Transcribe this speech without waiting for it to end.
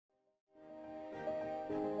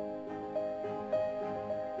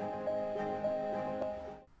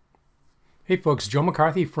Hey folks, Joe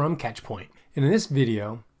McCarthy from Catchpoint. And in this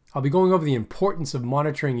video, I'll be going over the importance of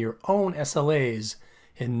monitoring your own SLAs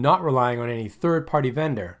and not relying on any third-party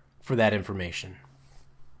vendor for that information.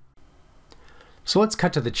 So let's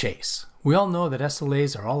cut to the chase. We all know that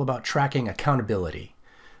SLAs are all about tracking accountability.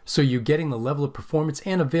 So you're getting the level of performance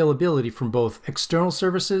and availability from both external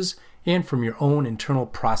services and from your own internal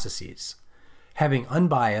processes. Having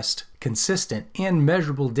unbiased, consistent, and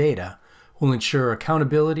measurable data will ensure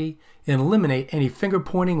accountability and eliminate any finger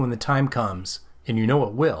pointing when the time comes, and you know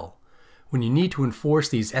it will, when you need to enforce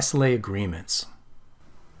these SLA agreements.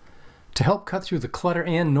 To help cut through the clutter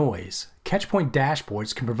and noise, Catchpoint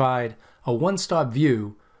dashboards can provide a one-stop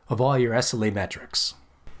view of all your SLA metrics.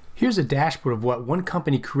 Here's a dashboard of what one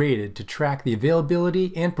company created to track the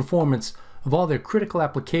availability and performance of all their critical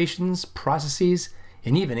applications, processes,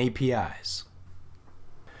 and even APIs.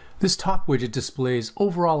 This top widget displays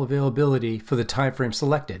overall availability for the time frame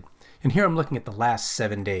selected, and here I'm looking at the last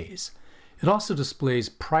 7 days. It also displays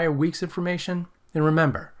prior week's information, and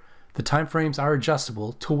remember, the time frames are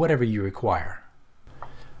adjustable to whatever you require.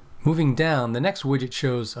 Moving down, the next widget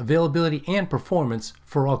shows availability and performance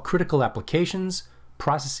for all critical applications,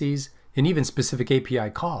 processes, and even specific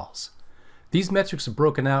API calls. These metrics are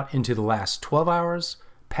broken out into the last 12 hours,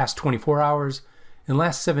 past 24 hours, and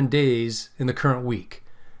last 7 days in the current week.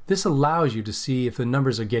 This allows you to see if the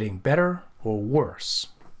numbers are getting better or worse.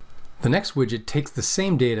 The next widget takes the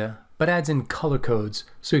same data but adds in color codes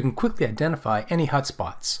so you can quickly identify any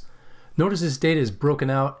hotspots. Notice this data is broken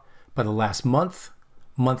out by the last month,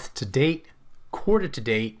 month to date, quarter to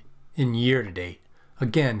date, and year to date.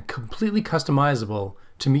 Again, completely customizable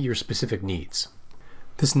to meet your specific needs.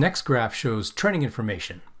 This next graph shows trending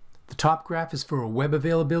information. The top graph is for web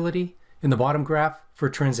availability and the bottom graph for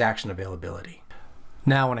transaction availability.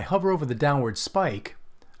 Now, when I hover over the downward spike,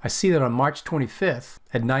 I see that on March 25th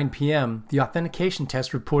at 9 p.m., the authentication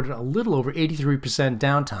test reported a little over 83%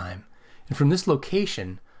 downtime. And from this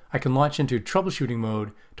location, I can launch into troubleshooting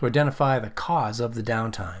mode to identify the cause of the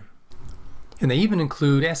downtime. And they even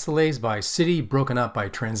include SLAs by city broken up by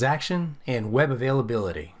transaction and web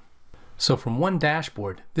availability. So from one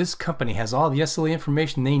dashboard, this company has all the SLA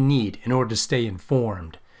information they need in order to stay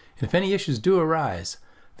informed. And if any issues do arise,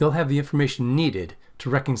 they'll have the information needed to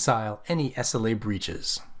reconcile any SLA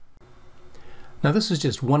breaches. Now this is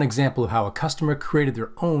just one example of how a customer created their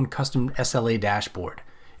own custom SLA dashboard,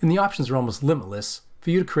 and the options are almost limitless for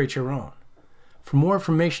you to create your own. For more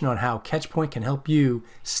information on how Catchpoint can help you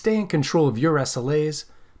stay in control of your SLAs,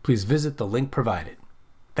 please visit the link provided.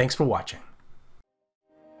 Thanks for watching.